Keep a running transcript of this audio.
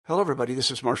Hello, everybody. This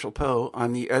is Marshall Poe.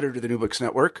 I'm the editor of the New Books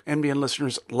Network. NBN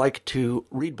listeners like to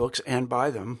read books and buy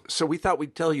them. So we thought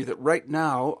we'd tell you that right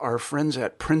now, our friends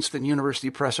at Princeton University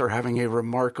Press are having a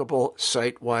remarkable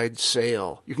site-wide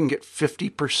sale. You can get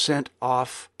 50%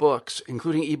 off books,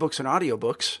 including ebooks and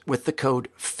audiobooks, with the code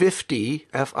 50,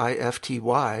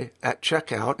 F-I-F-T-Y, at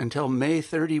checkout until May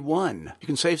 31. You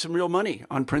can save some real money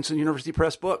on Princeton University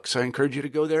Press books. I encourage you to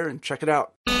go there and check it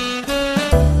out.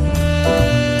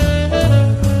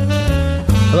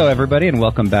 Hello, everybody, and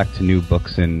welcome back to New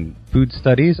Books in Food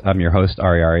Studies. I'm your host,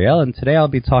 Ariel, and today I'll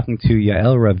be talking to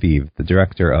Yael Raviv, the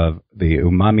director of the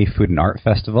Umami Food and Art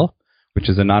Festival, which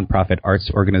is a nonprofit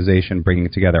arts organization bringing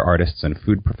together artists and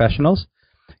food professionals.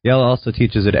 Yael also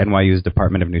teaches at NYU's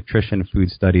Department of Nutrition, Food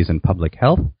Studies, and Public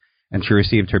Health, and she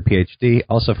received her PhD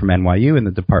also from NYU in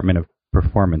the Department of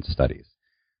Performance Studies.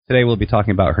 Today we'll be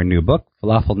talking about her new book,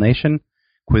 Falafel Nation,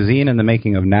 Cuisine and the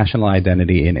Making of National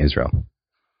Identity in Israel.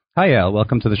 Hi, Yael.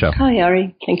 Welcome to the show. Hi,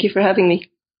 Ari. Thank you for having me.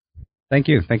 Thank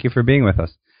you. Thank you for being with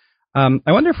us. I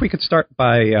wonder if we could start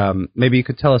by maybe you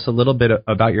could tell us a little bit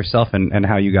about yourself and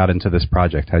how you got into this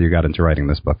project, how you got into writing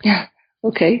this book. Yeah.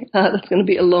 Okay. That's going to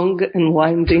be a long and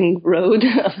winding road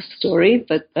of a story,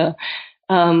 but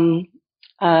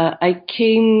I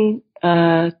came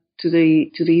to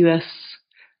the U.S.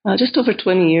 Just over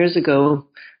 20 years ago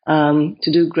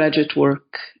to do graduate work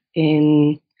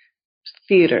in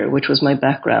theater, which was my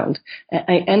background.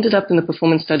 I ended up in the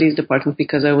performance studies department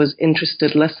because I was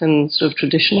interested less in sort of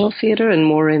traditional theater and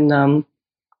more in,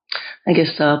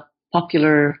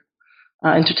 popular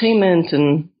entertainment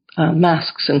and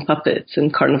masks and puppets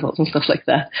and carnivals and stuff like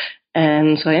that.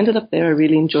 And so I ended up there. I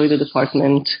really enjoyed the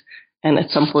department, and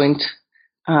at some point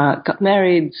got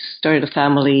married, started a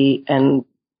family, and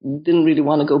didn't really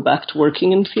want to go back to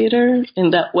working in theater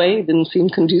in that way. It didn't seem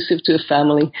conducive to a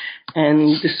family,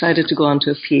 and decided to go on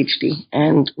to a PhD.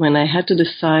 And when I had to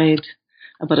decide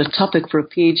about a topic for a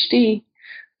PhD,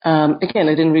 again,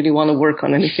 I didn't really want to work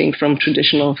on anything from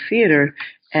traditional theater.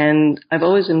 And I've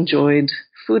always enjoyed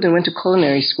food and went to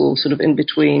culinary school, sort of in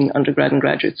between undergrad and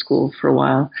graduate school for a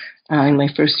while in my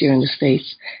first year in the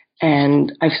States.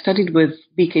 And I've studied with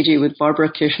BKG, with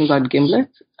Barbara Kirschenblatt-Gimblett,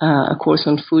 a course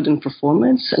on food and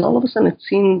performance. And all of a sudden, it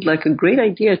seemed like a great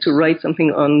idea to write something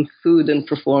on food and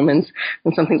performance,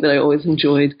 and something that I always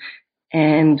enjoyed.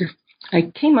 And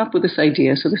I came up with this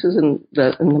idea. So this is in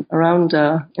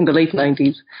the late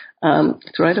 90s,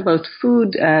 to write about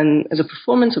food and as a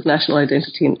performance of national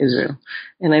identity in Israel.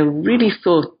 And I really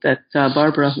thought that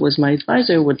Barbara, who was my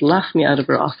advisor, would laugh me out of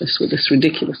her office with this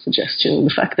ridiculous suggestion.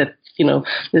 The fact that,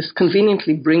 this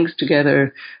conveniently brings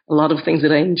together a lot of things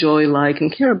that I enjoy, like,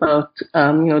 and care about,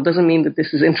 doesn't mean that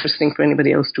this is interesting for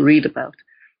anybody else to read about.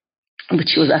 But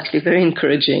she was actually very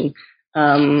encouraging.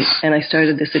 And I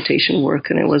started dissertation work,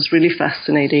 and it was really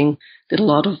fascinating. Did a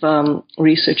lot of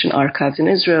research in archives in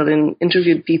Israel and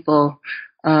interviewed people.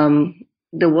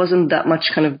 There wasn't that much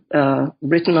kind of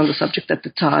written on the subject at the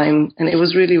time, and it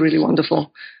was really, really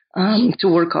wonderful to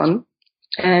work on.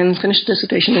 And finished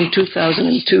dissertation in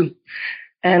 2002.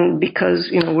 And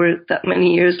because, we're that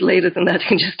many years later than that, you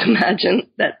can just imagine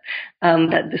that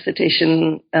that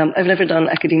dissertation, I've never done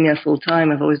academia full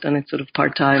time. I've always done it sort of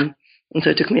part time. And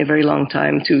so it took me a very long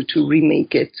time to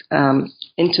remake it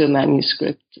into a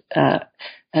manuscript.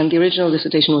 And the original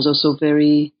dissertation was also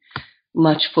very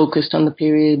much focused on the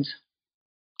period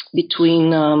between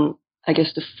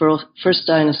the first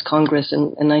Zionist Congress in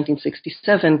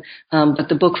 1967, but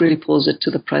the book really pulls it to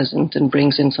the present and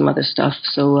brings in some other stuff.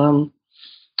 So,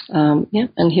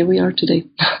 and here we are today.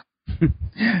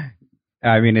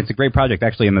 I mean, it's a great project.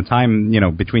 Actually, in the time,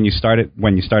 between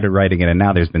when you started writing it and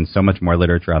now, there's been so much more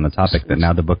literature on the topic that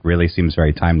now the book really seems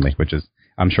very timely, which is,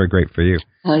 I'm sure, great for you.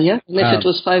 Yeah, and if it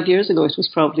was 5 years ago,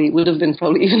 it would have been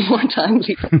probably even more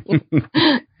timely.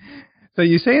 So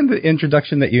you say in the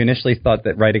introduction that you initially thought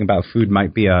that writing about food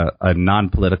might be a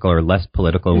non-political or less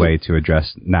political way to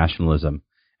address nationalism.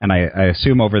 And I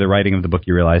assume over the writing of the book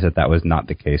you realized that was not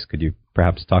the case. Could you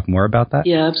perhaps talk more about that?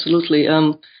 Yeah, absolutely.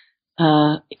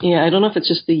 I don't know if it's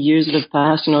just the years that have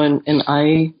passed, and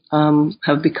I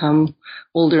have become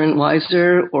older and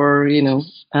wiser, or, I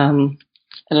don't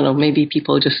know, maybe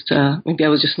people maybe I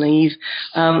was just naive.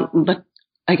 But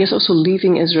I guess also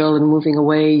leaving Israel and moving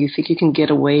away, you think you can get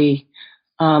away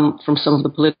from some of the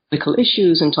political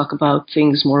issues and talk about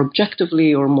things more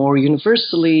objectively or more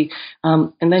universally.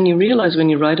 And then you realize when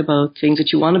you write about things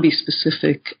that you want to be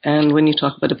specific. And when you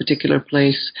talk about a particular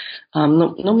place,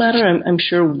 no matter, I'm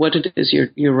sure what it is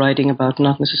you're writing about,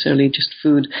 not necessarily just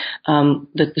food,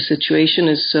 that the situation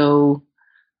is so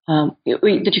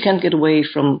that you can't get away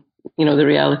from the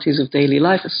realities of daily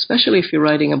life, especially if you're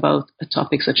writing about a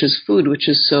topic such as food, which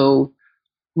is so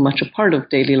much a part of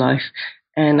daily life.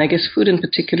 And I guess food in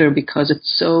particular, because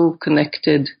it's so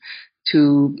connected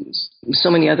to so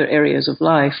many other areas of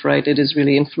life, right? It is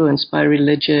really influenced by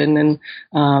religion and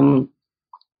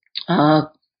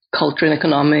culture and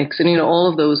economics and, all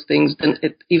of those things. And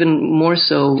it even more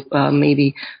so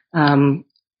maybe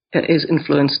is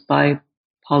influenced by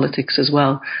politics as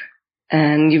well.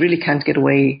 And you really can't get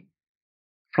away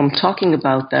from talking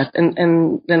about that.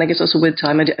 And then I guess also with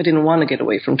time, I didn't want to get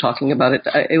away from talking about it.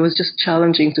 It was just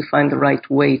challenging to find the right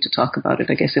way to talk about it,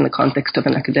 I guess, in the context of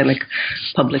an academic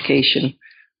publication.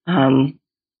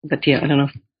 But yeah, I don't know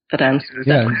if that answers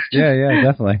that question. Yeah,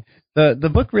 definitely. The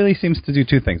book really seems to do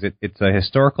two things. It's a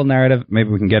historical narrative. Maybe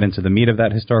we can get into the meat of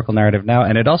that historical narrative now.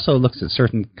 And it also looks at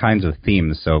certain kinds of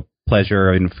themes. So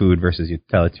pleasure in food versus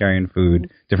utilitarian food,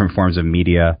 different forms of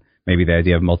media, maybe the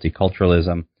idea of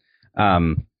multiculturalism.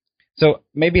 So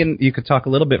maybe you could talk a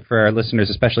little bit for our listeners,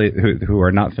 especially who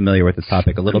are not familiar with the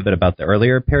topic, a little bit about the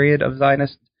earlier period of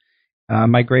Zionist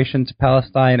migration to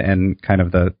Palestine and kind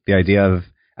of the idea of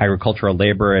agricultural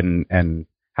labor and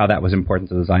how that was important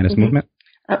to the Zionist movement.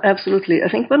 Absolutely. I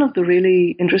think one of the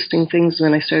really interesting things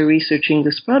when I started researching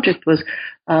this project was,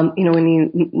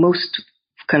 most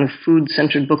kind of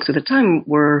food-centered books at the time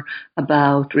were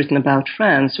written about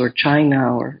France or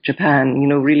China or Japan,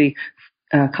 really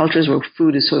cultures where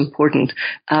food is so important.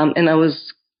 And I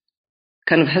was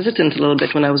kind of hesitant a little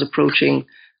bit when I was approaching,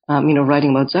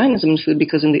 writing about Zionism and food,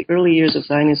 because in the early years of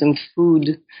Zionism,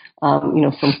 food,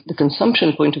 from the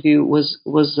consumption point of view, was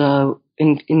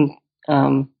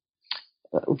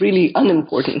really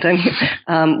unimportant. I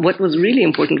mean, what was really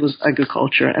important was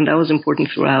agriculture, and that was important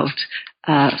throughout.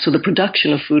 So the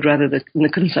production of food rather than the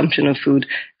consumption of food.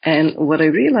 And what I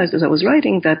realized as I was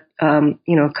writing that, a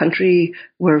country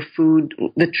where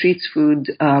that treats food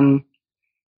kind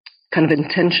of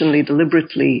intentionally,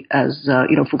 deliberately as,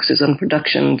 focuses on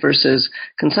production versus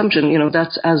consumption,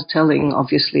 that's as telling,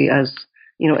 obviously, as,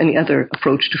 any other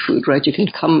approach to food, right? You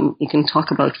can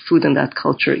talk about food in that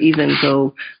culture, even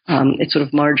though it's sort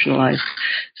of marginalized.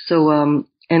 So,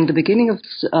 in the beginning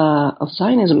of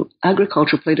Zionism,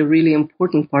 agriculture played a really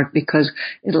important part because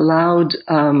it allowed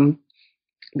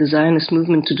the Zionist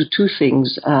movement to do two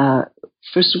things.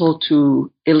 First of all,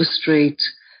 to illustrate,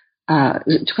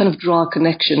 to kind of draw a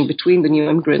connection between the new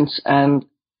immigrants and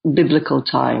biblical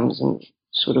times and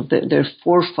sort of their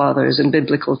forefathers in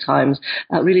biblical times,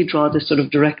 really draw this sort of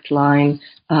direct line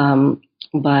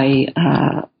by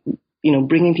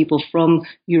bringing people from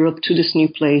Europe to this new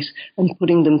place and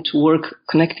putting them to work,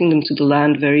 connecting them to the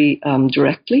land very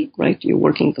directly, right? You're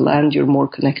working the land, you're more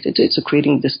connected to it, so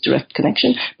creating this direct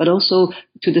connection, but also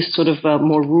to this sort of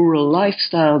more rural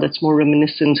lifestyle that's more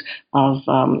reminiscent of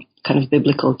kind of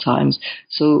biblical times.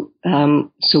 So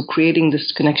creating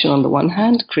this connection on the one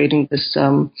hand, creating this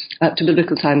to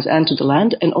biblical times and to the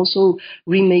land, and also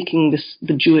remaking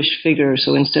the Jewish figure.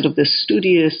 So instead of this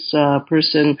studious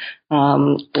person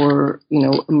or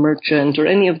a merchant or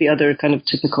any of the other kind of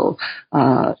typical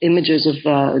images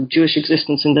of Jewish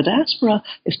existence in the diaspora,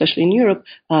 especially in Europe,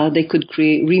 they could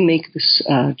remake this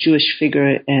Jewish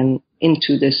figure and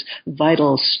into this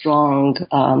vital, strong,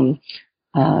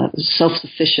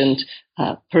 self-sufficient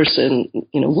person,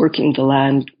 working the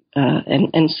land,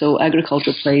 and so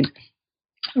agriculture played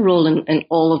a role in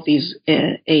all of these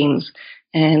aims,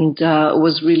 and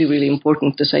was really, really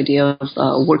important. This idea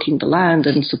of working the land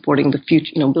and supporting the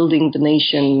future, building the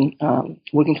nation,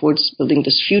 working towards building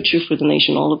this future for the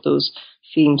nation. All of those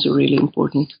themes are really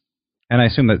important. And I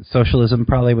assume that socialism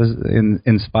probably was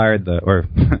inspired or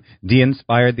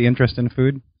de-inspired the interest in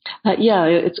food?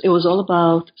 It was all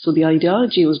about, so the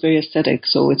ideology was very aesthetic,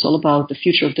 so it's all about the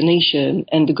future of the nation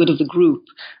and the good of the group,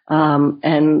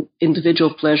 and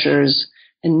individual pleasures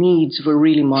and needs were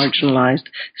really marginalized.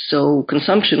 So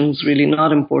consumption was really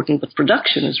not important, but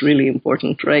production is really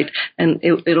important, right? And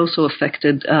it also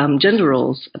affected gender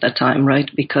roles at that time,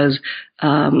 right? Because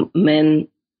men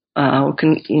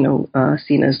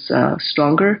seen as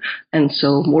stronger and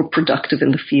so more productive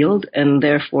in the field and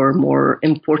therefore more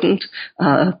important,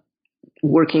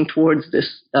 working towards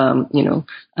this,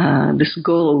 this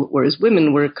goal, whereas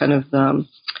women were kind of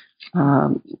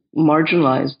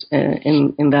marginalized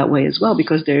in that way as well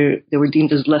because they were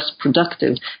deemed as less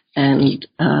productive and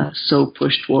so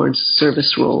pushed towards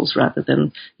service roles rather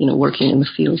than working in the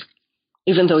field.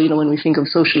 Even though, when we think of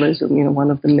socialism, one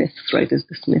of the myths, right, is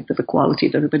this myth of equality,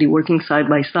 of everybody working side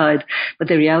by side. But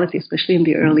the reality, especially in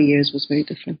the early years, was very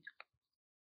different.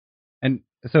 And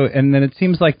then it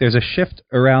seems like there's a shift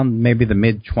around maybe the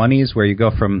mid-20s where you go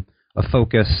from a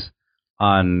focus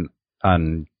on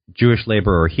Jewish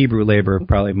labor or Hebrew labor,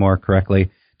 probably more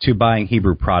correctly, to buying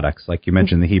Hebrew products, like you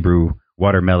mentioned the Hebrew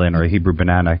watermelon or a Hebrew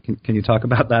banana. Can you talk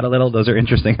about that a little? Those are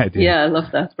interesting ideas. Yeah, I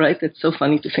love that, right? It's so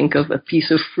funny to think of a piece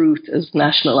of fruit as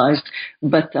nationalized.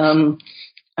 But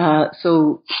I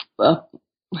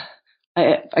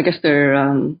guess there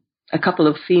are a couple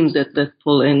of themes that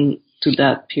pull into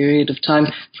that period of time.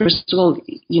 First of all,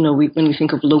 when we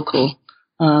think of local,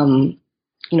 buying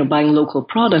local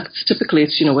products, typically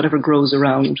it's, whatever grows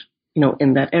around,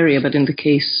 in that area. But in the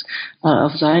case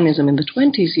of Zionism in the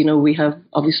 20s, we have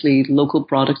obviously local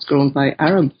products grown by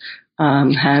Arab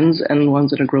hands and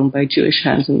ones that are grown by Jewish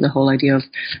hands. And the whole idea of,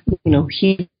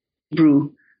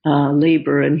 Hebrew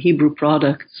labor and Hebrew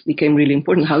products became really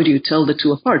important. How do you tell the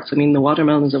two apart? I mean, the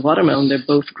watermelon is a watermelon. They're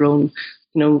both grown,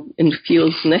 in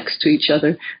fields next to each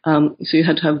other. So you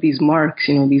had to have these marks,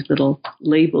 these little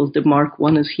labels that mark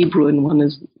one is Hebrew and one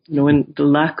is, and the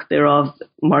lack thereof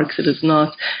marks it as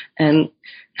not. And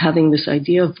having this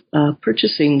idea of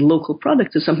purchasing local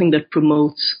products is something that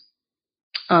promotes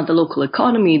the local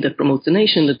economy, that promotes the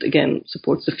nation, that again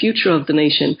supports the future of the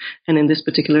nation. And in this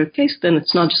particular case, then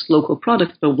it's not just local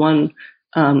products, but one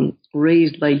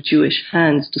raised by Jewish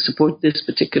hands to support this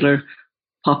particular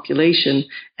population.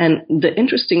 And the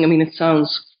interesting, it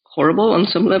sounds horrible on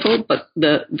some level, but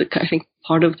the I think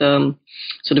part of the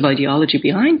sort of ideology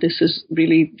behind this is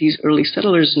really these early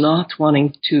settlers not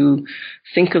wanting to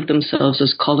think of themselves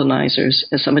as colonizers,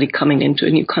 as somebody coming into a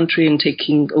new country and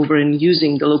taking over and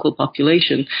using the local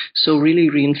population. So really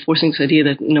reinforcing this idea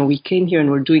that, we came here and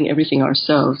we're doing everything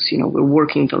ourselves. We're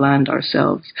working the land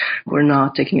ourselves. We're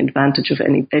not taking advantage of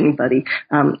anybody,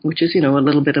 which is, a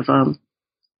little bit of a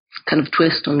kind of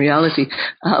twist on reality.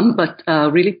 But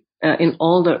really, in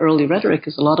all the early rhetoric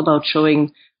is a lot about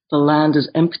showing the land as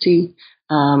empty,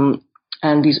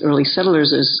 and these early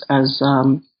settlers as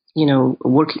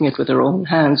working it with their own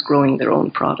hands, growing their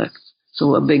own products.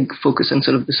 So a big focus on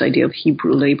sort of this idea of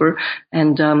Hebrew labor.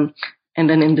 And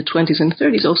then in the 20s and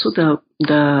 30s, also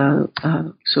the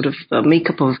sort of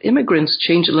makeup of immigrants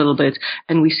changed a little bit,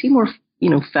 and we see more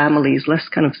families, less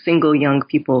kind of single young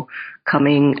people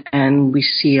coming, and we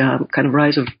see a kind of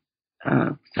rise of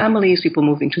families, people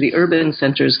moving to the urban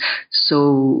centers.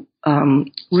 So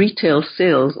retail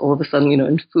sales, all of a sudden,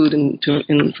 in food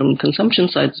and from consumption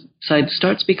side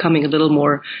starts becoming a little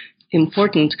more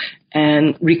important,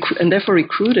 and therefore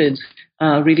recruited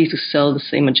really to sell the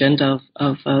same agenda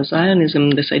of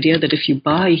Zionism, this idea that if you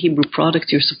buy Hebrew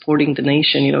products, you're supporting the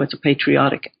nation. It's a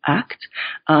patriotic act.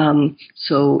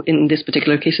 So in this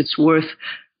particular case, it's worth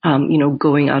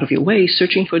going out of your way,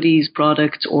 searching for these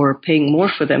products or paying more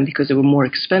for them because they were more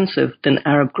expensive than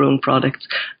Arab-grown products,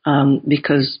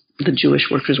 because the Jewish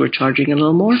workers were charging a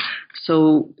little more.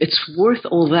 So it's worth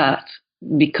all that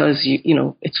because,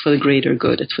 it's for the greater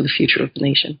good. It's for the future of the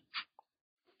nation.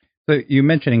 So you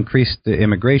mentioned increased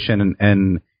immigration,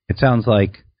 and it sounds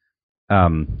like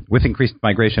with increased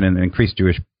migration and increased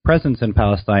Jewish presence in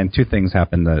Palestine, two things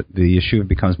happen. The yeshuva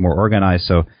becomes more organized,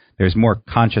 so there's more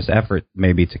conscious effort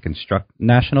maybe to construct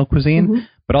national cuisine,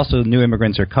 but also new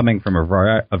immigrants are coming from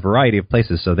a variety of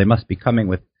places, so they must be coming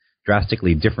with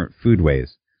drastically different foodways,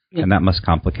 and that must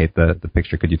complicate the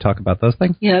picture. Could you talk about those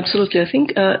things? Yeah, absolutely. I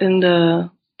think in the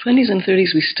 20s and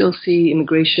 30s, we still see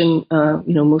immigration,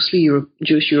 mostly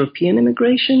Jewish European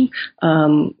immigration,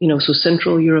 so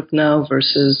Central Europe now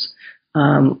versus,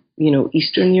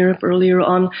 Eastern Europe earlier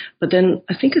on. But then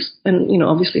I think,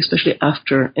 obviously, especially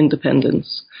after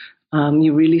independence,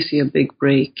 you really see a big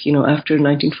break, after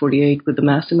 1948 with the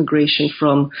mass immigration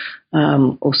from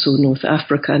also North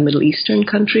Africa and Middle Eastern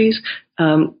countries.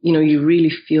 You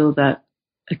really feel that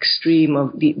extreme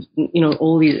of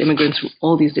all these immigrants from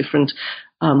all these different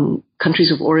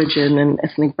countries of origin and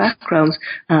ethnic backgrounds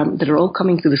that are all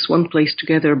coming to this one place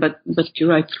together. But you're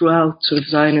right, throughout sort of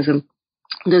Zionism,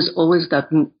 there's always that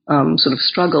sort of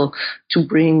struggle to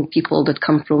bring people that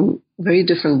come from very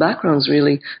different backgrounds,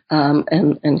 really,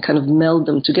 and kind of meld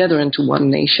them together into one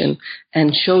nation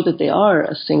and show that they are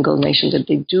a single nation, that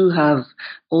they do have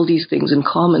all these things in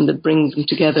common that bring them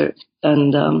together,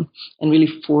 and really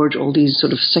forge all these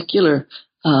sort of secular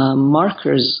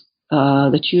markers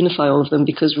that unify all of them,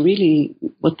 because really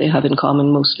what they have in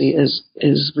common mostly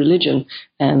is religion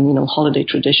and, holiday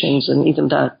traditions, and even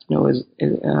that, is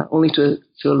only to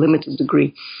a limited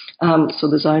degree. So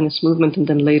the Zionist movement and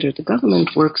then later the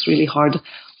government works really hard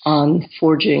on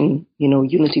forging,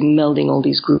 unity, melding all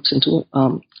these groups into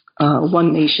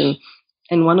one nation.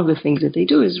 And one of the things that they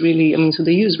do is really, so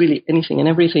they use really anything and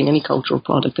everything, any cultural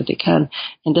product that they can.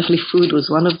 And definitely food was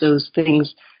one of those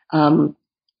things. And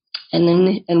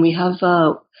we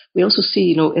also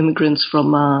see, immigrants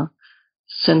from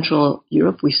Central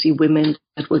Europe, we see women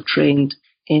that were trained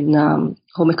in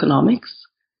home economics.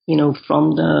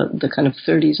 From the kind of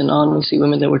 30s and on, we see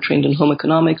women that were trained in home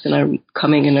economics and are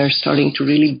coming and are starting to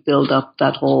really build up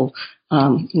that whole,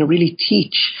 really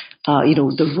teach,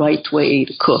 the right way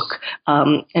to cook.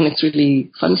 And it's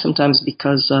really fun sometimes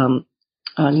because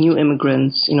new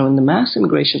immigrants, in the mass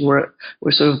immigration, were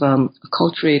sort of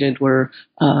acculturated, were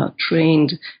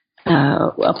trained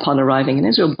upon arriving in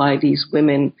Israel by these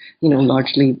women,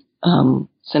 largely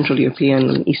Central European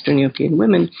and Eastern European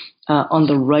women, on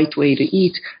the right way to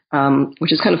eat,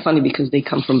 which is kind of funny because they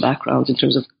come from backgrounds in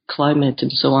terms of climate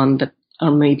and so on that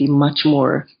are maybe much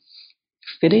more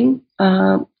fitting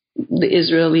the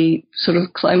Israeli sort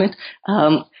of climate.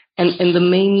 And the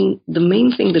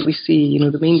main thing that we see,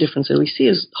 the main difference that we see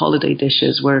is holiday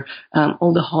dishes, where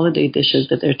all the holiday dishes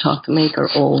that they're taught to make are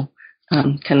all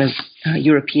kind of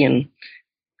European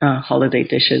holiday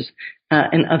dishes,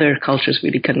 and other cultures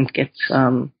really kind of get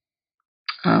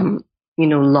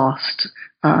lost.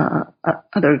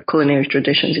 Other culinary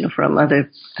traditions, from other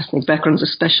ethnic backgrounds,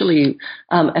 especially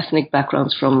ethnic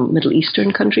backgrounds from Middle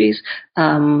Eastern countries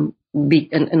and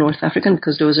North African,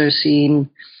 because those are seen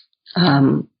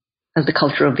as the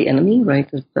culture of the enemy, right?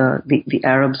 As the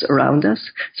Arabs around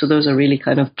us. So those are really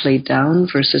kind of played down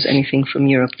versus anything from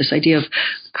Europe. This idea of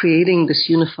creating this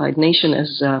unified nation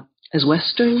as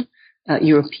Western,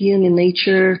 European in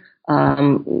nature.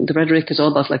 The rhetoric is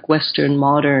all about like Western,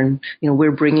 modern,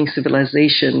 we're bringing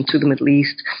civilization to the Middle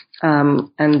East.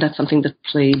 And that's something that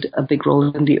played a big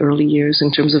role in the early years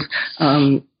in terms of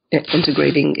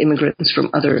integrating immigrants from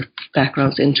other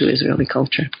backgrounds into Israeli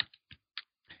culture.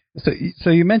 So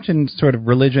you mentioned sort of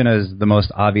religion as the most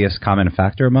obvious common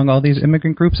factor among all these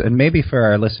immigrant groups, and maybe for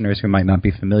our listeners who might not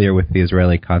be familiar with the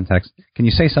Israeli context, can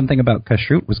you say something about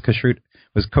kashrut? Was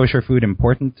kosher food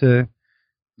important to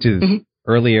mm-hmm.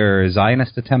 earlier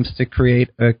Zionist attempts to create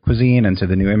a cuisine and to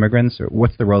the new immigrants? Or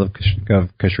what's the role of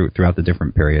kashrut throughout the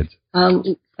different periods?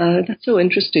 That's so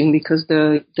interesting because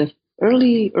the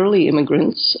early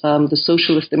immigrants, the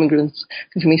socialist immigrants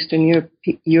from Eastern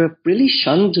Europe really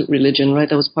shunned religion, right?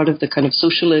 That was part of the kind of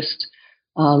socialist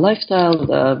lifestyle.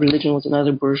 Religion was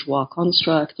another bourgeois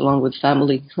construct, along with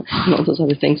family and all those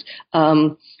other things.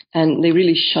 And they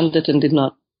really shunned it and did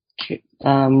not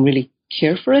really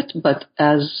care for it. But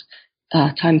as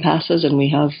time passes and we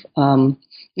have,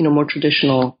 more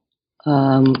traditional,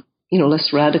 less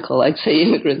radical, I'd say,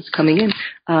 immigrants coming in,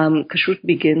 kashrut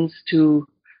begins to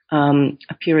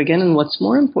appear again. And what's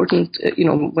more important,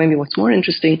 maybe what's more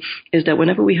interesting is that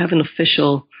whenever we have an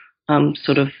official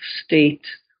sort of state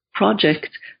project,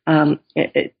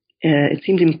 it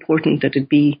seems important that it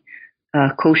be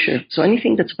kosher. So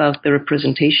anything that's about the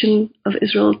representation of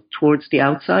Israel towards the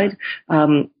outside,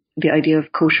 the idea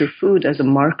of kosher food as a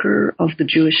marker of the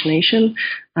Jewish nation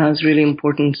is really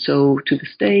important. So to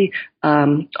this day,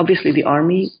 obviously the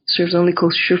army serves only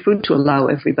kosher food to allow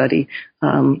everybody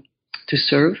to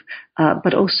serve,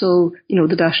 but also,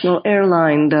 the national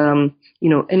airline,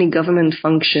 any government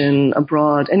function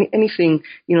abroad, anything,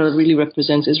 that really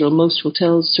represents Israel. Most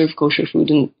hotels serve kosher food,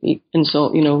 and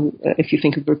so, if you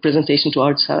think of representation to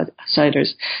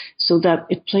outsiders, so that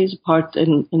it plays a part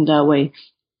in that way,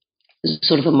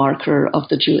 sort of a marker of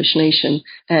the Jewish nation.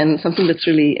 And something that's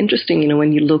really interesting,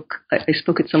 when you look, I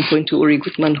spoke at some point to Uri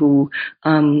Gutman, who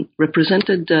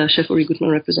Chef Uri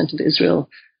Gutman represented Israel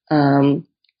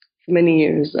for many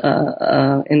years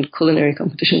in culinary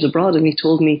competitions abroad, and he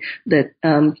told me that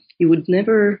he would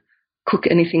never cook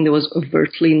anything that was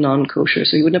overtly non-kosher.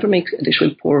 So he would never make a dish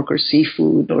with pork or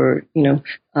seafood or,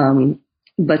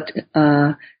 but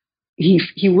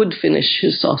he would finish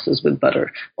his sauces with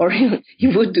butter, or he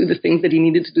would do the things that he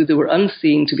needed to do that were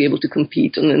unseen to be able to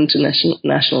compete on an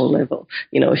international level.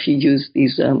 If you use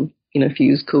these, if you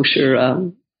use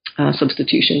kosher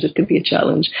substitutions, it could be a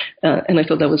challenge. And I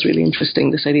thought that was really interesting,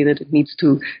 this idea that it needs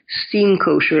to seem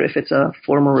kosher if it's a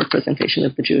formal representation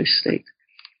of the Jewish state.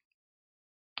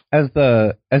 As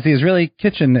the Israeli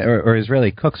kitchen or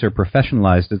Israeli cooks are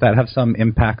professionalized, does that have some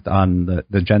impact on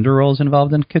the gender roles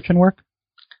involved in kitchen work?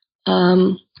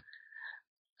 I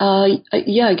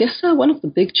guess one of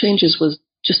the big changes was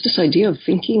just this idea of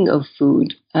thinking of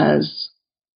food as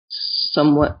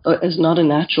somewhat as not a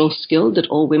natural skill that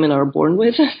all women are born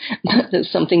with. That's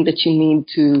something that you need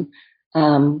to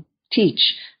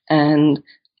teach. And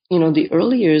the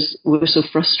early years were so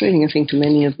frustrating, I think, to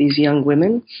many of these young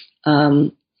women.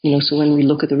 So when we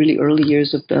look at the really early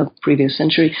years of the previous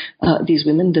century, these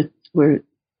women that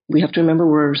we have to remember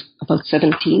were about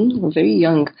 17, were very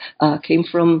young, came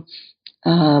from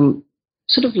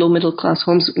sort of low middle class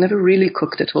homes never really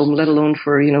cooked at home, let alone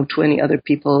for 20 other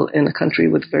people in a country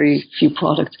with very few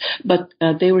products. But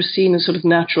they were seen as sort of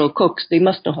natural cooks. They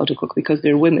must know how to cook because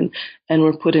they're women, and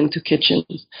were put into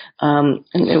kitchens. And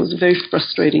it was a very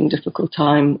frustrating, difficult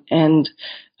time. And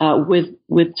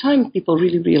with time, people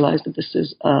really realized that this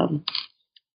is a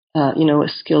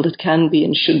skill that can be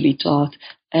and should be taught.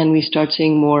 And we start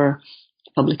seeing more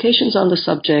publications on the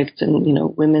subject, and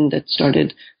women that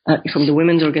started from the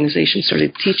women's organization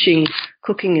started teaching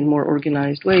cooking in more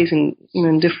organized ways and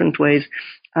in different ways.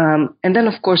 And then,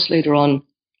 of course, later on,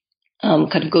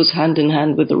 kind of goes hand in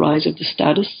hand with the rise of the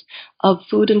status of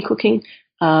food and cooking.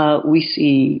 We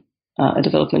see a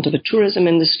development of a tourism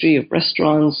industry, of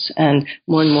restaurants, and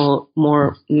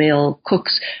more male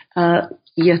cooks.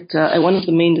 Yet one of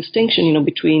the main distinctions,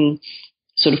 between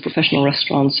sort of professional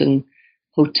restaurants and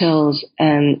hotels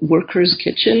and workers'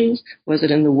 kitchens was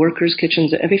that in the workers'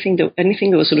 kitchens, anything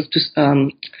that was sort of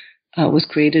was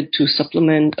created to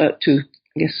supplement,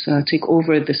 take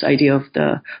over this idea of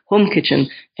the home kitchen.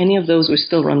 Any of those were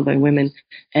still run by women,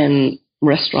 and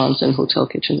restaurants and hotel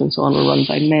kitchens and so on were run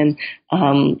by men.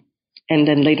 And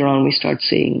then later on, we start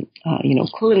seeing,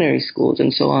 culinary schools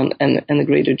and so on, and the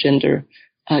greater gender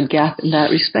gap in that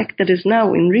respect that is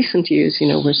now in recent years,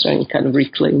 we're starting to kind of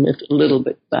reclaim it a little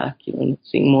bit back, and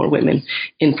seeing more women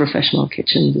in professional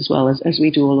kitchens as well as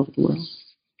we do all over the world.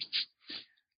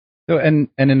 So, and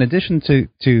in addition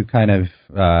to kind of,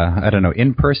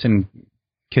 in-person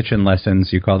kitchen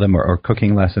lessons, you call them, or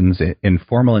cooking lessons in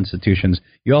formal institutions,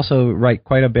 you also write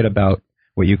quite a bit about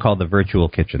what you call the virtual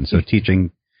kitchen. So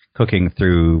teaching cooking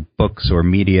through books or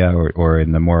media or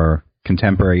in the more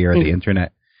contemporary era, the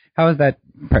internet. How has that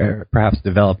perhaps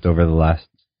developed over the last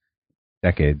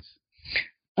decades?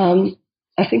 I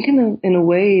think in a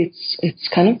way it's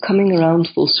kind of coming around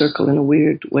full circle in a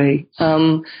weird way.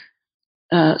 So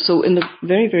in the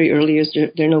very, very early years,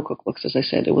 there are no cookbooks, as I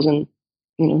said. It wasn't,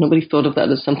 nobody thought of that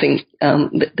as something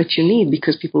that you need,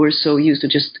 because people were so used to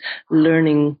just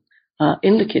learning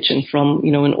in the kitchen from,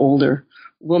 an older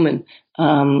woman.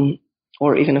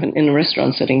 Or even in a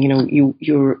restaurant setting,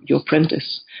 you're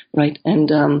apprentice, right? And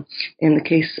in the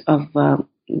case of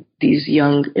these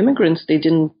young immigrants, they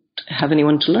didn't have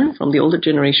anyone to learn from. The older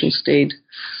generation stayed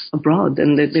abroad,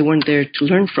 and they weren't there to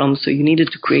learn from. So you needed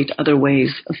to create other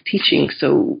ways of teaching.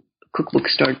 So cookbooks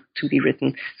start to be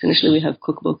written. So initially, we have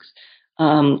cookbooks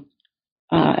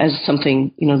as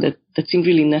something that seemed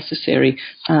really necessary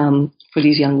for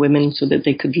these young women, so that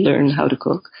they could learn how to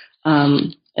cook.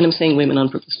 And I'm saying women on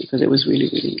purpose because it was really,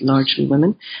 really largely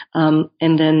women.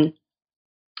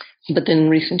 But then in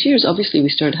recent years, obviously, we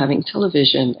started having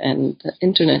television and the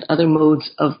internet, other modes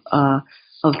of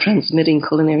transmitting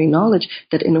culinary knowledge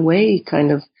that, in a way, kind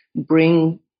of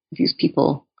bring these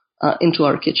people into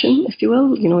our kitchen, if you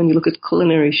will. When you look at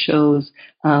culinary shows,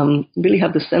 you really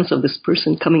have the sense of this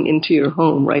person coming into your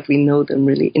home, right? We know them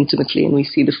really intimately, and we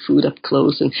see the food up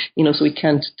close, and so we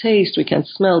can't taste, we can't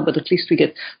smell, but at least we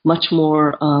get much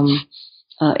more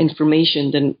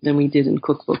information than we did in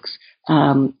cookbooks.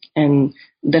 And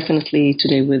definitely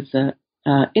today with the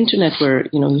internet, where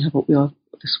we have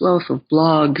this wealth of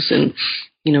blogs and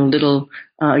little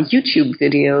YouTube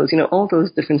videos, all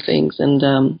those different things, and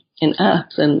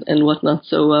apps and whatnot.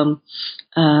 So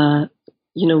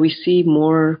we see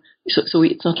more. So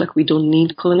it's not like we don't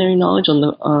need culinary knowledge. On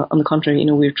the contrary,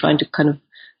 we're trying to kind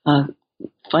of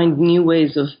find new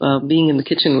ways of being in the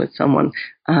kitchen with someone,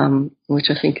 which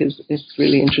I think is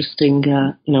really interesting.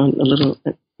 A little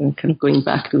kind of going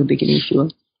back to the beginning, if you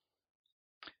will.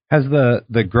 Has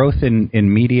the growth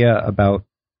in media about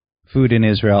food in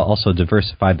Israel also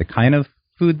diversified the kind of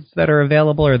foods that are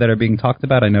available or that are being talked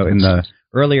about? I know in the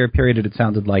earlier period it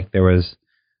sounded like there was,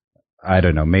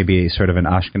 maybe sort of an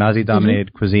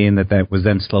Ashkenazi-dominated cuisine that was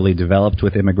then slowly developed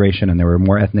with immigration, and there were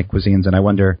more ethnic cuisines. And I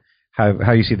wonder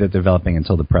how you see that developing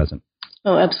until the present.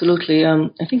 Oh, absolutely. I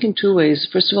think in two ways.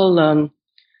 First of all,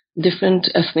 different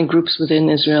ethnic groups within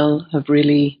Israel have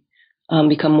really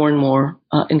become more and more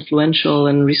influential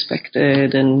and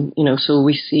respected. And, so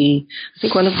we see, I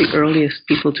think one of the earliest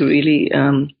people to really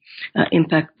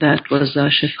impact that was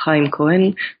Chef Chaim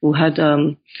Cohen, who had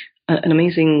an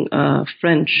amazing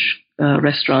French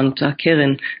restaurant,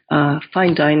 Keren,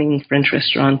 fine dining French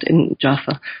restaurant in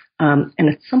Jaffa. And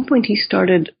at some point he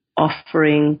started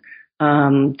offering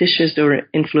dishes that were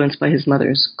influenced by his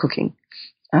mother's cooking.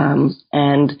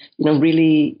 And,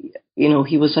 really,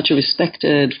 he was such a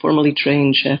respected, formally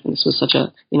trained chef, and this was such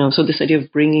a, so this idea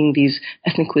of bringing these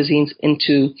ethnic cuisines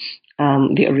into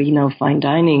the arena of fine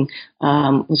dining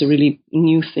was a really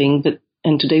new thing that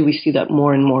and today we see that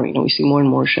more and more. We see more and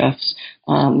more chefs.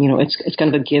 It's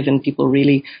kind of a given. People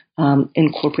really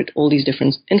incorporate all these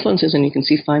different influences, and you can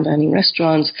see fine dining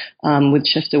restaurants with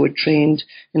chefs that were trained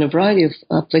in a variety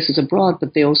of places abroad,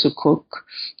 but they also cook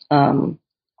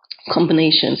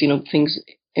combinations. Things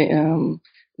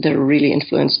that are really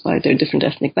influenced by their different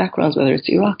ethnic backgrounds, whether it's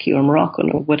Iraqi or Moroccan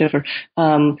or whatever,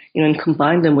 and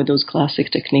combine them with those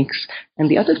classic techniques. And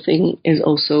the other thing is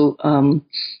also,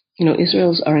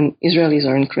 Israelis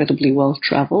are incredibly well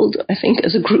traveled, I think,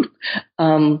 as a group.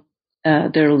 There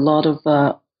are a lot of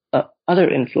other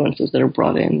influences that are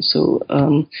brought in. So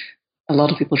a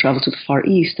lot of people travel to the Far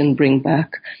East and bring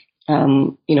back,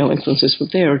 influences from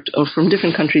there or from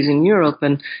different countries in Europe.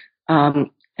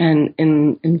 And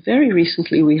very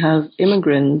recently, we have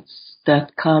immigrants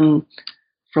that come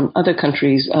from other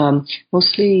countries,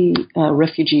 mostly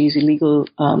refugees, illegal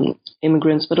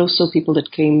immigrants, but also people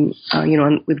that came,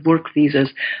 with work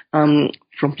visas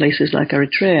from places like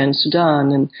Eritrea and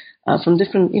Sudan and from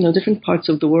different parts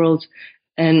of the world.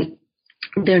 And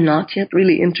they're not yet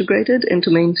really integrated into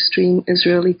mainstream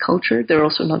Israeli culture. They're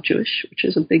also not Jewish, which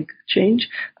is a big change.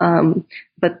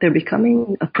 But they're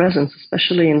becoming a presence,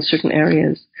 especially in certain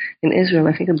areas in Israel.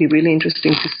 I think it'd be really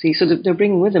interesting to see. So they're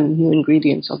bringing with them new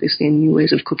ingredients, obviously, and new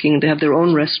ways of cooking. They have their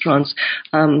own restaurants.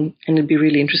 And it'd be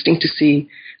really interesting to see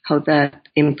how that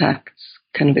impacts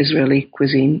kind of Israeli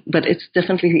cuisine. But it's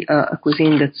definitely a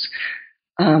cuisine that's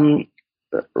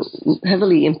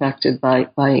heavily impacted by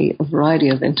a variety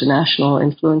of international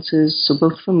influences, so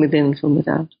both from within and from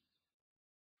without.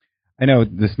 I know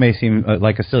this may seem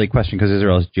like a silly question because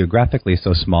Israel is geographically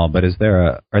so small, but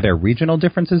are there regional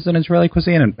differences in Israeli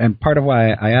cuisine? And part of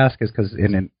why I ask is because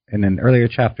in an earlier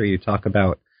chapter you talk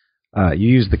about you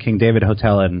use the King David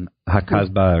Hotel and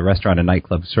Hakazba restaurant and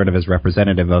nightclub sort of as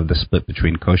representative of the split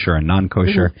between kosher and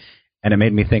non-kosher. Mm-hmm. And it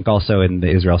made me think also in the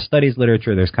Israel studies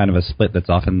literature, there's kind of a split that's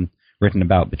often written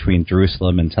about between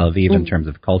Jerusalem and Tel Aviv in terms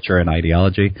of culture and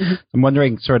ideology. Mm-hmm. I'm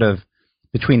wondering sort of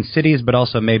between cities, but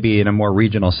also maybe in a more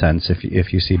regional sense,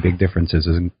 if you see big differences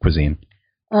in cuisine.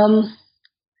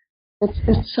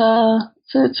 It's a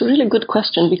really good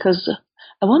question because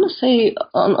I want to say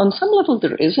on some level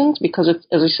there isn't because it's,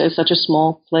 as I say, such a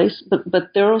small place,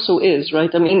 but there also is, right?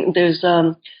 I mean, there's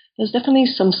definitely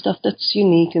some stuff that's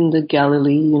unique in the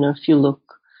Galilee. If you look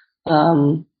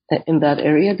in that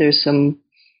area, there's some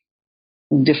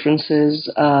differences.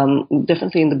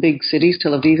 Definitely in the big cities,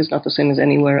 Tel Aviv is not the same as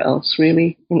anywhere else,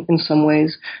 really, in some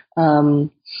ways. But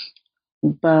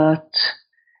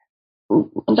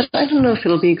I don't know if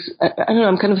it'll be. I don't know.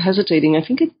 I'm kind of hesitating. I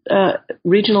think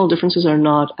regional differences are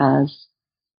not as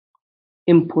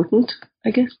important,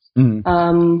 I guess,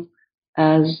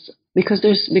 as because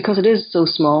it is so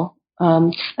small.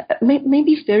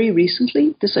 Maybe very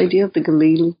recently, this idea of the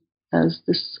Galil as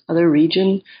this other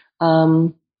region.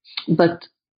 But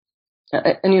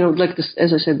like this,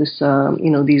 as I said, this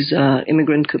these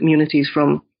immigrant communities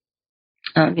from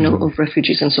of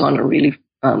refugees and so on are really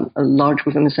a large group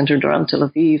of them is centered around Tel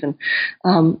Aviv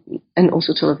and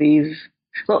also Tel Aviv.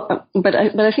 Well, but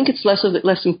I think it's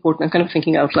less important. I'm kind of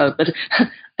thinking out loud, but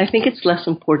I think it's less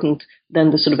important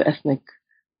than the sort of ethnic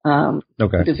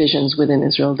divisions within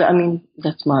Israel. I mean,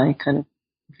 that's my kind of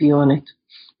view on it.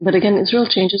 But again, Israel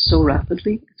changes so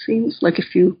rapidly, it seems. Like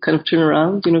if you kind of turn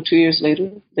around, 2 years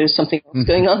later, there's something else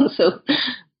going on.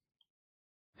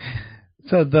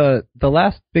 So the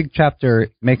last big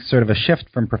chapter makes sort of a shift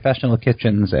from professional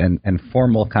kitchens and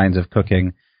formal kinds of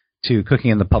cooking to cooking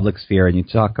in the public sphere. And you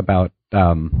talk about,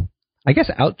 I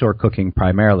guess, outdoor cooking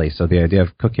primarily. So the idea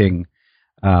of cooking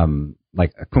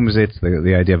like a kumzitz,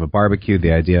 the idea of a barbecue,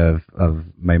 the idea of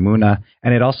maimuna,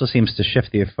 and it also seems to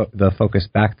shift the focus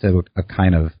back to a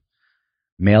kind of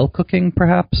male cooking,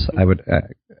 perhaps. I would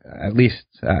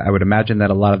I would imagine that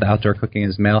a lot of the outdoor cooking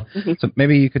is male. Mm-hmm. So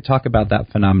maybe you could talk about that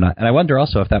phenomena. And I wonder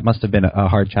also if that must have been a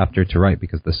hard chapter to write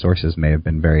because the sources may have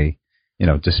been very,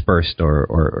 dispersed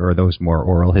or those more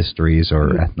oral histories or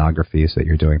ethnographies that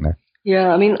you're doing there. Yeah,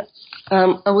 I mean,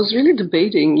 I was really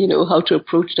debating, how to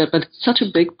approach that, but it's such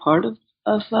a big part of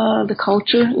the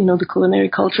culture, the culinary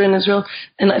culture in Israel.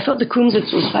 And I thought the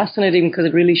kumzitz was fascinating because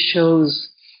it really shows,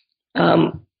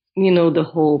 the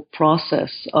whole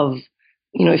process of,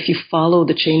 if you follow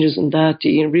the changes in that,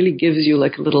 it really gives you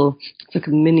it's like a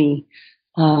mini,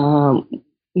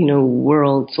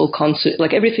 world, soul concert,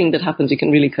 like everything that happens, you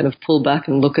can really kind of pull back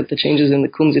and look at the changes in the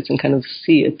kumzitz and kind of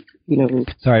see it,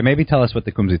 Sorry, maybe tell us what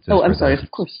the kumzitz is. Oh, I'm sorry,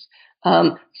 of course.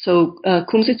 So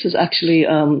kumzitz is actually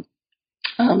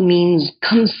means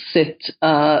come sit.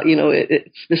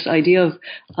 It's this idea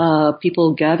of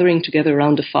people gathering together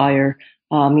around a fire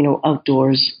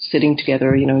outdoors, sitting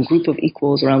together, a group of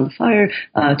equals around the fire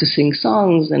to sing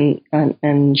songs and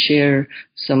share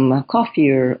some coffee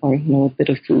or a bit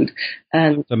of food.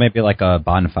 And so maybe like a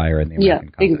bonfire in the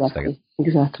American context.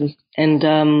 Exactly. And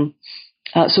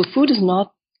so food is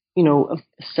not a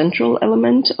central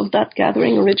element of that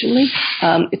gathering originally.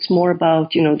 It's more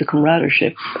about the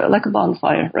camaraderie, like a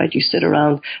bonfire, right? You sit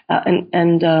around and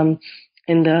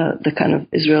in the kind of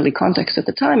Israeli context at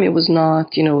the time, it was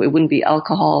not, it wouldn't be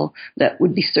alcohol that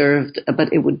would be served,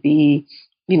 but it would be,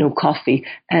 coffee.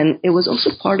 And it was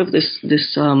also part of this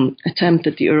attempt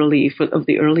of the early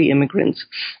immigrants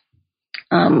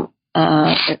to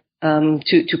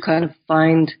kind of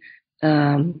find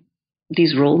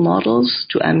these role models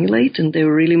to emulate, and they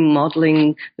were really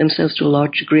modeling themselves to a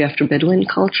large degree after Bedouin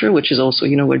culture, which is also,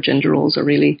 where gender roles are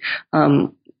really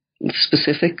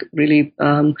specific, really.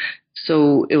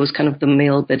 So it was kind of the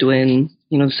male Bedouin,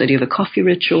 this idea of a coffee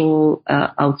ritual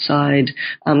outside.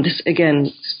 This,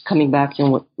 again, coming back,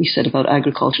 what we said about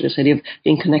agriculture, this idea of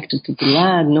being connected to the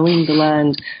land, knowing the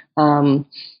land,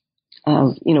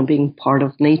 being part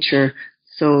of nature.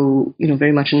 So,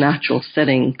 very much a natural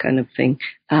setting kind of thing.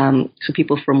 So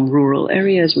people from rural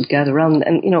areas would gather around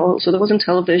and, so there wasn't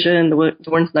television, there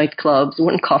weren't nightclubs, there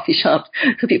weren't coffee shops.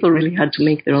 So people really had to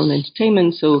make their own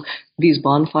entertainment. So these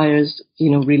bonfires,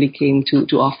 really came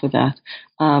to offer that.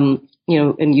 And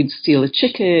you'd steal a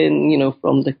chicken,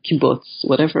 from the kibbutz,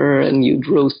 whatever, and you'd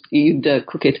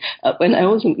cook it. And I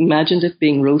always imagined it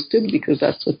being roasted because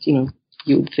that's what,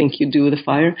 you would think you do with a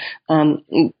fire.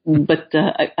 But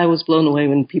I was blown away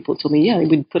when people told me,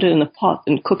 we'd put it in a pot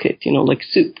and cook it, like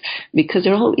soup, because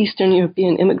they're all Eastern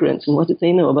European immigrants. And what did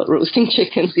they know about roasting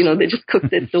chickens? They just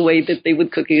cooked it the way that they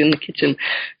would cook it in the kitchen.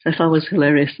 So I thought it was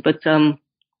hilarious. But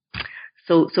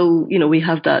so we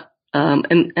have that.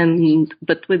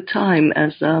 But with time,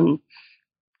 as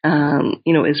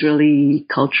Israeli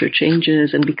culture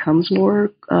changes and becomes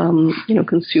more,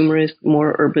 consumerist,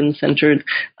 more urban-centered.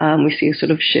 We see a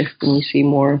sort of shift, and we see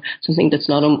more something that's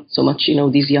not so much,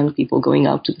 these young people going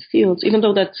out to the fields, even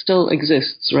though that still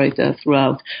exists, right,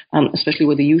 throughout, especially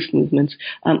with the youth movements.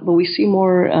 But we see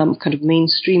more kind of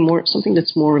mainstream, more something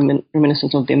that's more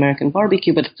reminiscent of the American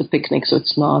barbecue, but it's a picnic, so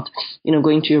it's not,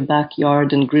 going to your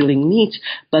backyard and grilling meat,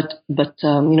 but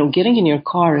getting in your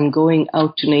car and going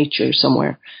out to nature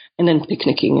somewhere. And then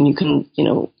picnicking, and you can,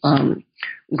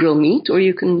 grill meat, or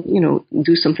you can,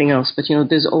 do something else. But,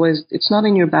 there's always, it's not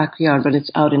in your backyard, but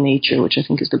it's out in nature, which I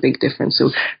think is the big difference.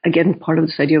 So again, part of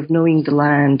this idea of knowing the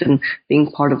land and being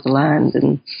part of the land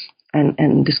and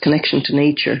this connection to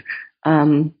nature.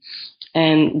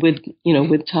 And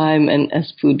with time and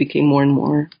as food became more and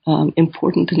more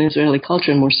important in Israeli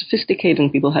culture and more sophisticated, and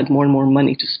people had more and more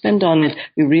money to spend on it,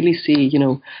 we really see,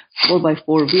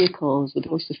 4x4 vehicles with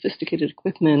the most sophisticated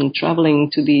equipment traveling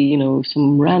to the,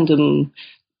 some random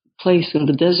place in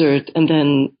the desert, and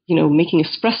then, making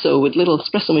espresso with little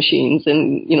espresso machines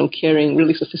and, carrying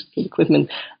really sophisticated equipment.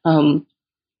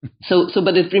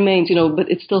 But it remains, but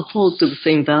it still holds to the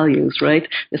same values, right?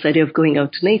 This idea of going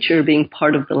out to nature, being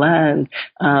part of the land,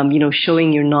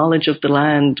 showing your knowledge of the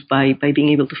land by being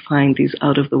able to find these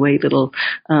out of the way little,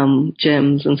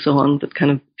 gems and so on. That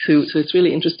kind of, so it's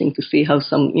really interesting to see how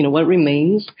some, what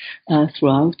remains,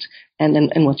 throughout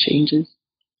and what changes.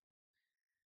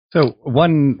 So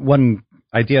one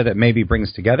idea that maybe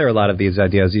brings together a lot of these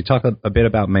ideas, you talk a bit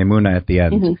about Maimuna at the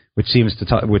end, which seems to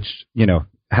talk,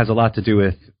 has a lot to do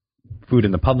with food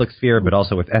in the public sphere, but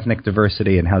also with ethnic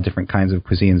diversity and how different kinds of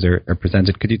cuisines are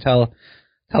presented. Could you tell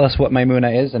us what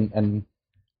Maimuna is and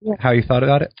how you thought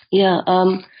about it? Yeah.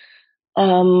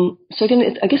 So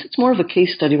again, I guess it's more of a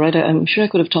case study, right? I'm sure I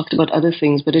could have talked about other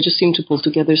things, but it just seemed to pull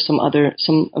together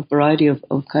a variety of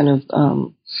kind of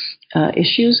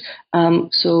issues.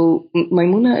 So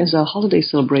Maimuna is a holiday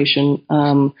celebration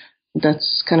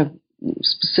that's kind of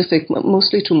specific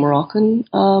mostly to Moroccan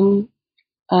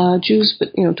Jews,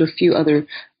 but to a few other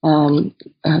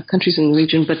countries in the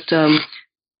region. But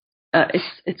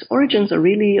its origins are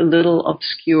really a little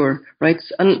obscure, right?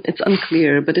 It's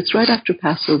unclear, but it's right after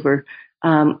Passover,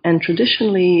 and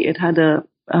traditionally it had this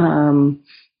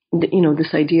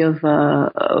idea of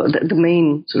the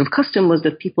main sort of custom was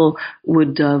that people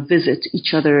would visit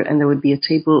each other, and there would be a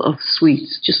table of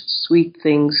sweets, just sweet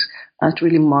things to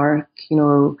really mark,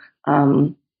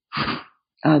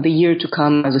 the year to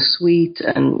come as a sweet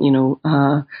and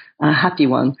a happy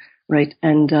one, right?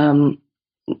 And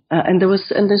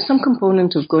there's some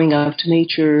component of going out to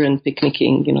nature and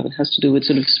picnicking. It has to do with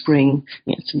sort of spring.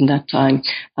 It's in that time,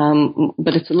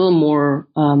 but it's a little more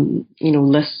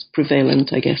less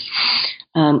prevalent, I guess.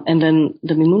 And then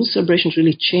the Maimuna celebrations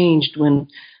really changed when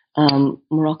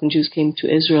Moroccan Jews came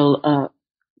to Israel,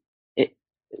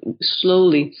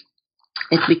 slowly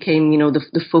it became,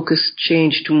 the focus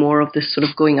changed to more of this sort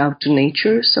of going out to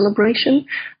nature celebration.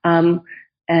 And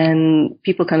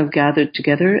people kind of gathered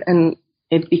together, and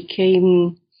it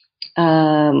became,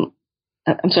 I'm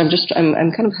sorry,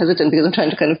 I'm kind of hesitant because I'm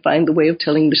trying to kind of find the way of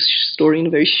telling this story in a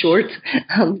very short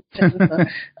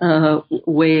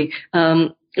way.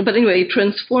 But anyway, it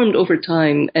transformed over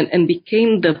time and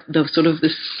became the sort of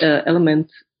this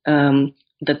element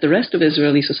that the rest of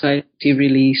Israeli society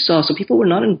really saw. So people were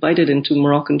not invited into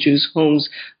Moroccan Jews' homes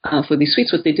for these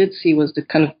sweets. What they did see was the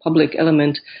kind of public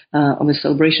element of the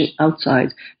celebration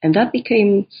outside. And that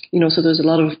became, so there's a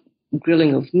lot of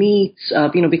grilling of meats,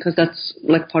 because that's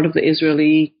like part of the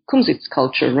Israeli kumsitz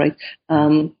culture, right?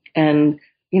 Also,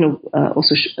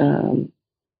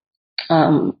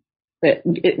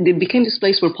 it became this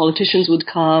place where politicians would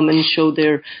come and show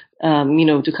their,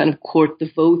 to kind of court the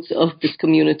votes of this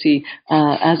community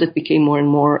as it became more and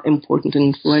more important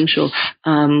and influential.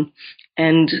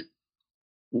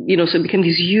 So it became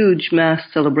these huge mass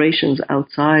celebrations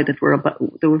outside that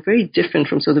were very different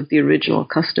from sort of the original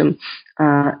custom.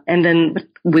 And then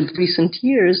with recent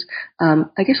years,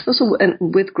 I guess also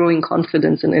with growing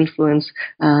confidence and influence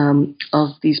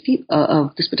of these people,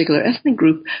 of this particular ethnic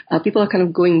group, people are kind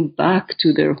of going back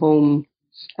to their home.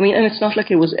 I mean, and it's not like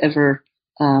it was ever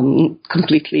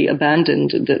completely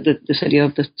abandoned, this idea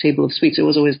of the table of sweets. It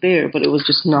was always there, but it was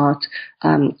just not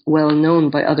well known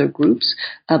by other groups.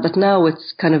 But now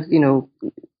it's kind of,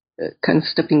 kind of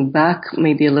stepping back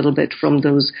maybe a little bit from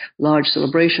those large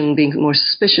celebrations, being more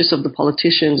suspicious of the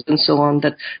politicians and so on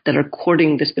that are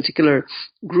courting this particular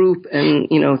group. And,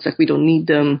 it's like we don't need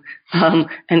them. And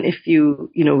if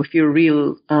you're a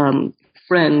real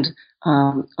friend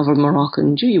of a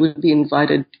Moroccan Jew, you would be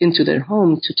invited into their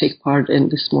home to take part in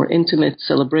this more intimate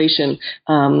celebration.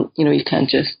 You can't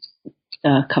just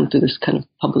come to this kind of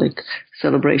public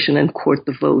celebration and court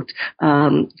the vote.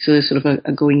 So there's sort of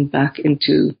a going back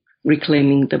into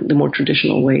reclaiming the more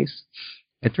traditional ways.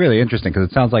 It's really interesting because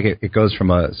it sounds like it goes from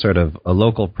a sort of a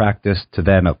local practice to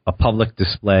then a public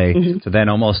display to then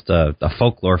almost a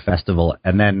folklore festival,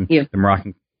 and then the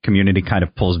Moroccan community kind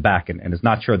of pulls back and is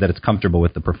not sure that it's comfortable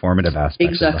with the performative aspects.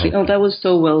 Exactly. Oh, that was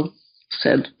so well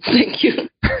said. Thank you.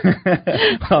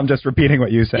 Well, I'm just repeating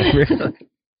what you said. Really.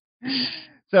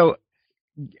 So,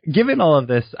 given all of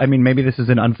this, I mean, maybe this is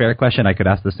an unfair question. I could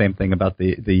ask the same thing about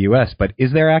the U.S., but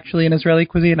is there actually an Israeli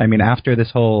cuisine? I mean, after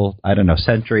this whole,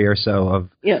 century or so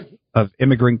of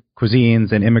immigrant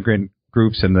cuisines and immigrant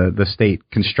groups and the state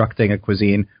constructing a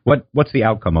cuisine, what's the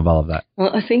outcome of all of that? Well,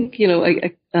 I think,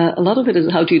 a lot of it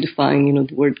is how do you define, the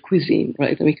word cuisine,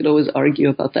 right? And we could always argue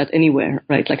about that anywhere,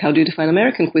 right? Like, how do you define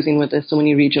American cuisine where there's so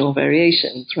many regional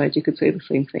variations, right? You could say the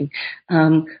same thing.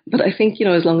 But I think,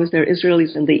 as long as they're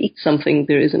Israelis and they eat something,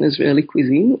 there is an Israeli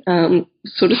cuisine,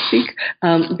 so to speak.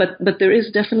 But there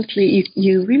is definitely,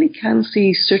 you really can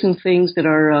see certain things that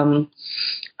are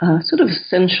sort of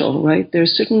essential, right?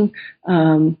 There's certain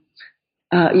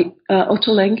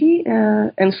Ottolenghi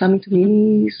and Sami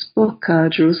Tamimi's book,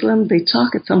 Jerusalem, they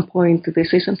talk at some point, they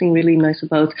say something really nice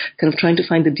about kind of trying to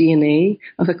find the DNA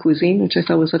of a cuisine, which I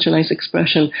thought was such a nice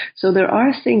expression. So there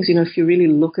are things, if you really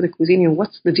look at a cuisine,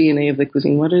 what's the DNA of the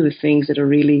cuisine? What are the things that are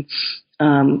really,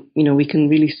 we can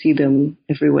really see them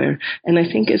everywhere. And I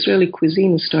think Israeli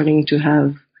cuisine is starting to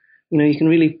have, you can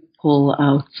really pull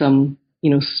out some,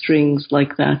 strings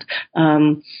like that.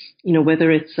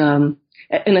 Whether it's,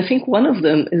 and I think one of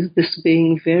them is this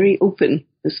being very open,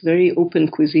 this very open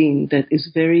cuisine that is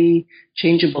very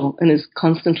changeable and is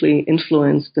constantly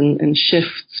influenced and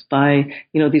shifts by,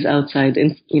 these outside,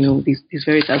 these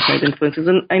various outside influences.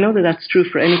 And I know that that's true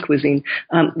for any cuisine.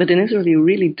 But in Israel, you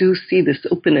really do see this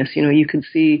openness. You could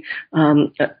see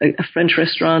a French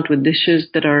restaurant with dishes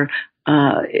that are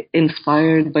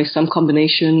inspired by some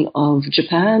combination of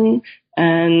Japan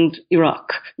and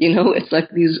Iraq. It's like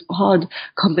these odd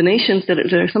combinations that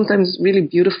are sometimes really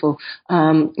beautiful.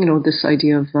 This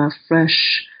idea of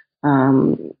fresh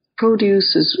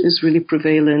produce is really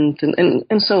prevalent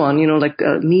and so on.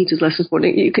 Meat is less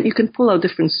important. You can pull out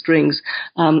different strings.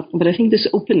 But I think this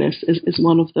openness is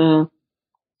one of the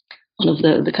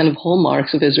kind of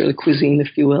hallmarks of Israeli cuisine,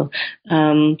 if you will.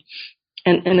 And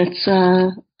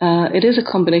it is a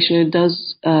combination. It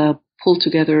does pull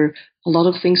together a lot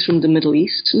of things from the Middle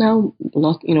East now.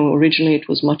 Originally it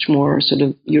was much more sort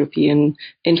of European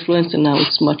influence, and now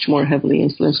it's much more heavily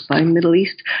influenced by Middle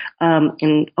East,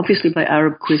 and obviously by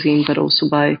Arab cuisine, but also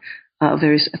by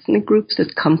various ethnic groups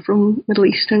that come from Middle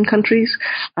Eastern countries.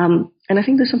 And I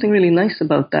think there's something really nice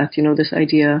about that, this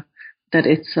idea that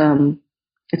it's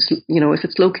it's, if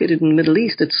it's located in the Middle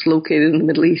East, it's located in the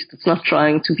Middle East. It's not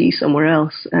trying to be somewhere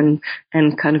else, and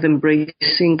kind of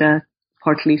embracing that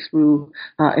partly through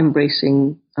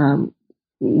embracing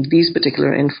these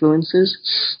particular influences.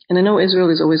 And I know Israel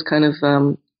is always kind of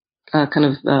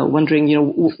wondering,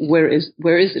 where is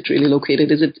it really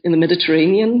located? Is it in the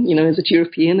Mediterranean? Is it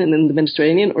European and in the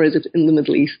Mediterranean, or is it in the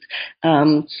Middle East?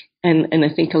 And I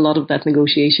think a lot of that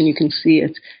negotiation, you can see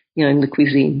it, in the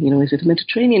cuisine. Is it a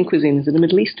Mediterranean cuisine? Is it a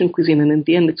Middle Eastern cuisine? And in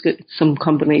the end, it's some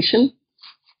combination,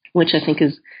 which I think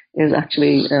is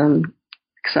actually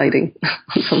exciting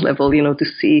on some level, to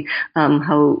see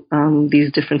how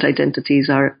these different identities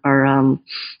are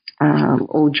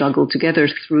all juggled together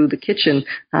through the kitchen.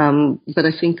 But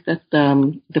I think that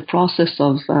the process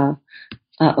of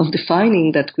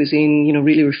defining that cuisine,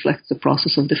 really reflects the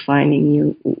process of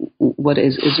defining what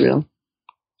is Israel.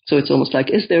 So it's almost like,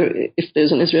 if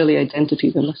there's an Israeli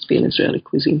identity, there must be an Israeli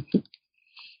cuisine.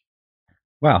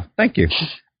 Wow, thank you.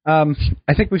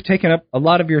 I think we've taken up a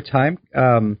lot of your time.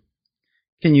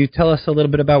 Can you tell us a little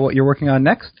bit about what you're working on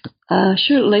next?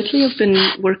 Sure. Lately, I've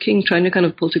been trying to kind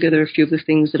of pull together a few of the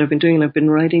things that I've been doing. And I've been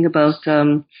writing about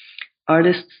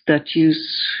artists that use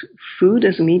food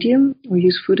as a medium, or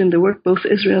use food in their work, both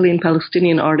Israeli and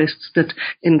Palestinian artists that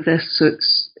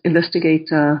investigate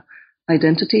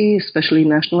identity, especially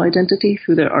national identity,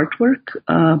 through their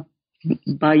artwork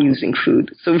by using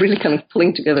food. So really kind of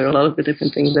pulling together a lot of the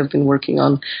different things I've been working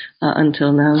on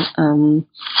until now.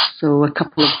 So a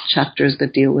couple of chapters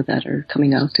that deal with that are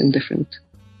coming out in different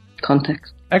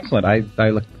contexts. Excellent. I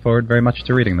look forward very much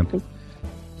to reading them.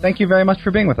 Thank you very much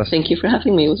for being with us. Thank you for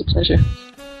having me. It was a pleasure.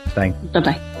 Thanks.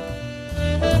 Bye-bye.